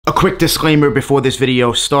A quick disclaimer before this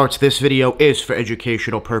video starts. This video is for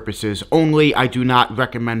educational purposes only. I do not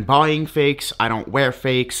recommend buying fakes. I don't wear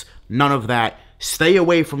fakes. None of that. Stay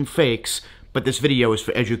away from fakes, but this video is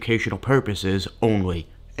for educational purposes only.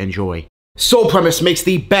 Enjoy. Sole Premise makes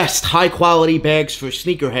the best high-quality bags for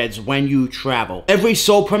sneakerheads when you travel. Every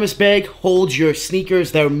Sole Premise bag holds your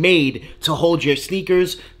sneakers. They're made to hold your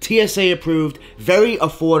sneakers. TSA approved, very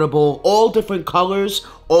affordable, all different colors,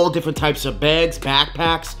 all different types of bags,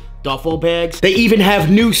 backpacks, duffel bags. They even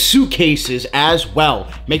have new suitcases as well.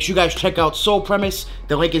 Make sure you guys check out Sole Premise.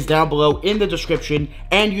 The link is down below in the description,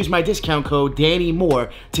 and use my discount code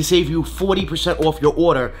DannyMoore to save you 40% off your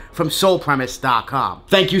order from SolePremise.com.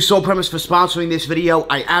 Thank you, Sole Premise, for sponsoring this video.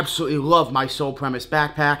 I absolutely love my Sole Premise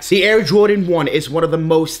backpacks. The Air Jordan 1 is one of the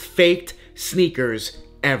most faked sneakers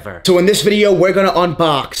ever. So in this video, we're gonna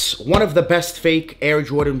unbox one of the best fake Air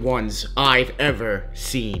Jordan 1s I've ever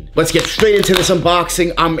seen. Let's get straight into this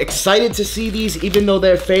unboxing. I'm excited to see these, even though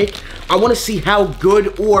they're fake. I wanna see how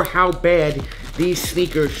good or how bad these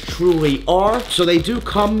sneakers truly are. So they do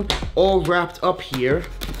come all wrapped up here.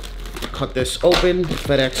 Cut this open,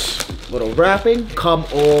 FedEx little wrapping. Come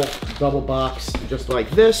all double boxed just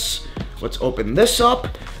like this. Let's open this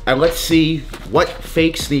up and let's see what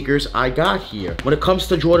fake sneakers I got here. When it comes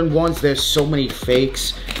to Jordan 1s, there's so many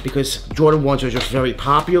fakes because Jordan 1s are just very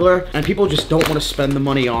popular and people just don't want to spend the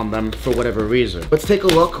money on them for whatever reason. Let's take a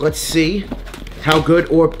look. Let's see how good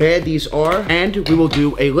or bad these are, and we will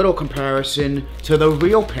do a little comparison to the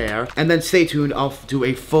real pair, and then stay tuned. I'll do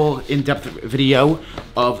a full in-depth video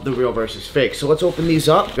of the real versus fake. So let's open these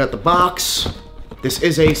up. Got the box. This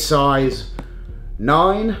is a size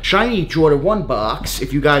 9 shiny Jordan 1 box.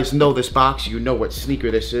 If you guys know this box, you know what sneaker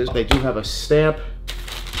this is. They do have a stamp.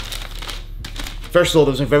 First of all,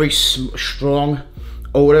 there's a very strong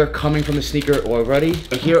odor coming from the sneaker already.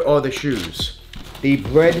 And here are the shoes. The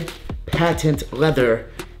Bread Patent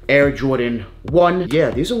Leather Air Jordan 1.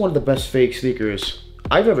 Yeah, these are one of the best fake sneakers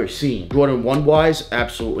I've ever seen. Jordan 1 wise,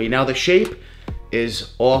 absolutely. Now the shape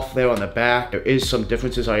is off there on the back. There is some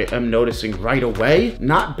differences I am noticing right away.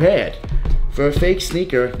 Not bad. For a fake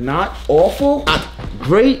sneaker, not awful, not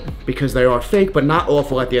great because they are fake, but not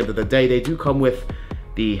awful at the end of the day. They do come with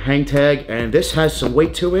the hang tag, and this has some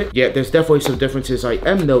weight to it. Yeah, there's definitely some differences I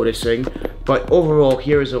am noticing, but overall,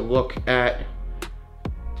 here is a look at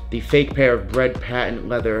the fake pair of Bread Patent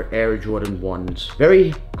Leather Air Jordan 1s.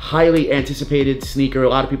 Very highly anticipated sneaker. A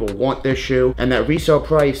lot of people want this shoe, and that resale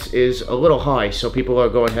price is a little high, so people are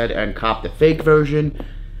going ahead and cop the fake version.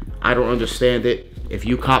 I don't understand it. If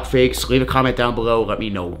you cop fakes, leave a comment down below. Let me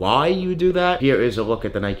know why you do that. Here is a look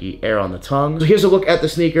at the Nike Air on the tongue. So here's a look at the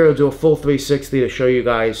sneaker. I'll do a full 360 to show you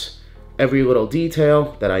guys every little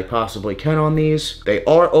detail that I possibly can on these. They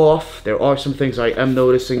are off. There are some things I am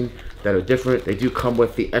noticing that are different. They do come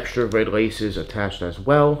with the extra red laces attached as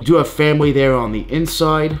well. You do have family there on the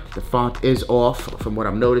inside. The font is off from what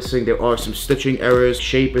I'm noticing. There are some stitching errors.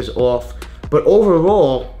 Shape is off. But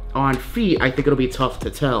overall, on feet, I think it'll be tough to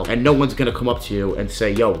tell, and no one's gonna come up to you and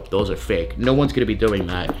say, yo, those are fake. No one's gonna be doing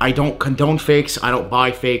that. I don't condone fakes. I don't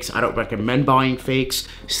buy fakes. I don't recommend buying fakes.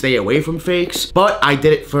 Stay away from fakes, but I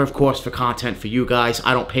did it for, of course, for content for you guys.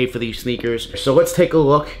 I don't pay for these sneakers. So let's take a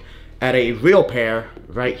look at a real pair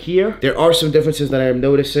right here. There are some differences that I am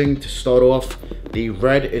noticing. To start off, the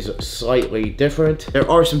red is slightly different.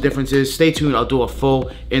 There are some differences. Stay tuned. I'll do a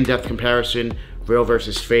full in-depth comparison, real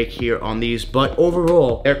versus fake, here on these, but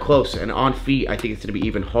overall they're close, and on feet I think it's gonna be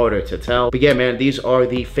even harder to tell. But yeah, man, these are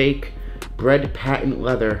the fake Bread Patent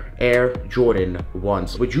Leather Air Jordan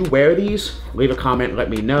 1s. Would you wear these? Leave a comment, let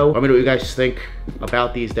me know. Let me know what you guys think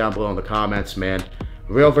about these down below in the comments, man.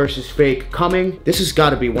 Real versus fake coming. This has got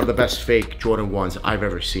to be one of the best fake Jordan 1s I've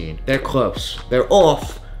ever seen. They're close. They're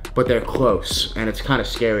off, but they're close, and it's kind of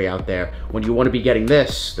scary out there when you want to be getting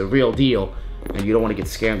this, the real deal, and you don't want to get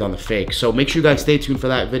scammed on the fake. So make sure you guys stay tuned for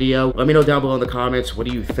that video. Let me know down below in the comments, what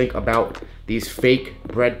do you think about these fake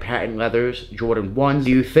Bread Patent Leathers Jordan 1s?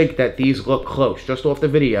 Do you think that these look close? Just off the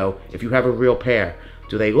video, if you have a real pair,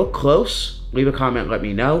 do they look close? Leave a comment, let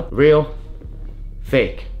me know. Real,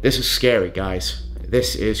 fake. This is scary, guys.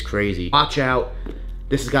 This is crazy. Watch out.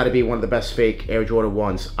 This has got to be one of the best fake Air Jordan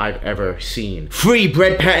 1s I've ever seen. Free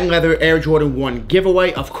Bread Patent Leather Air Jordan 1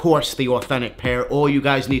 giveaway. Of course, the authentic pair. All you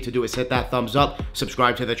guys need to do is hit that thumbs up,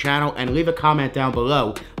 subscribe to the channel, and leave a comment down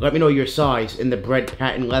below. Let me know your size in the Bread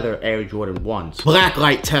Patent Leather Air Jordan 1s.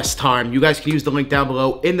 Blacklight test time. You guys can use the link down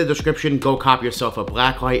below in the description. Go cop yourself a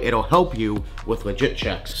blacklight. It'll help you with legit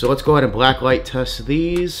checks. So let's go ahead and blacklight test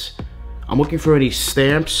these. I'm looking for any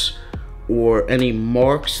stamps or any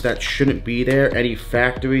marks that shouldn't be there, any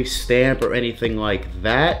factory stamp or anything like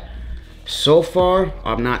that. So far,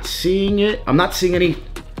 I'm not seeing it. I'm not seeing any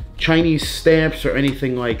Chinese stamps or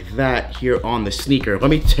anything like that here on the sneaker. Let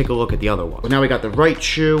me take a look at the other one. Now we got the right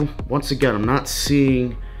shoe. Once again, I'm not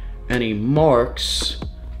seeing any marks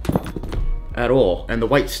at all. And the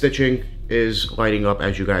white stitching is lighting up,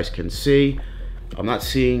 as you guys can see. I'm not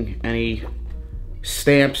seeing any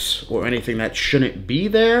stamps or anything that shouldn't be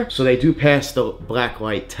there. So they do pass the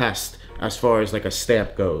blacklight test as far as like a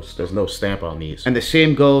stamp goes. There's no stamp on these. And the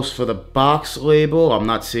same goes for the box label. I'm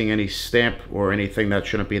not seeing any stamp or anything that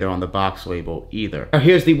shouldn't be there on the box label either. Now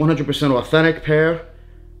here's the 100% authentic pair.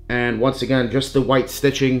 And once again, just the white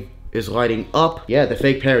stitching is lighting up. Yeah, the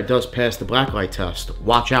fake pair does pass the blacklight test.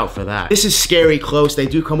 Watch out for that. This is scary close. They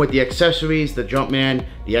do come with the accessories, the Jumpman,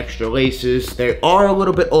 the extra laces. They are a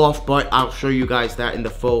little bit off, but I'll show you guys that in the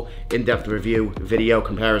full in-depth review video,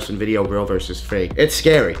 comparison video, real versus fake. It's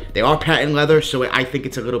scary. They are patent leather, so I think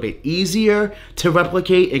it's a little bit easier to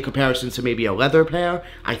replicate in comparison to maybe a leather pair.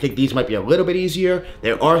 I think these might be a little bit easier.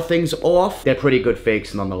 There are things off. They're pretty good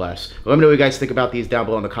fakes nonetheless. Let me know what you guys think about these down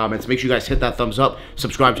below in the comments. Make sure you guys hit that thumbs up,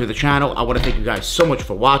 subscribe to the channel. I want to thank you guys so much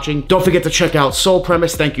for watching. Don't forget to check out Sole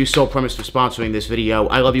Premise. Thank you, Sole Premise, for sponsoring this video.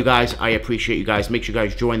 I love you guys. I appreciate you guys. Make sure you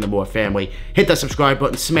guys join the More family. Hit that subscribe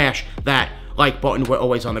button. Smash that like button. We're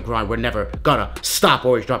always on the grind. We're never gonna stop.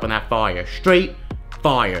 Always dropping that fire. Straight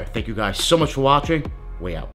fire. Thank you guys so much for watching. We out.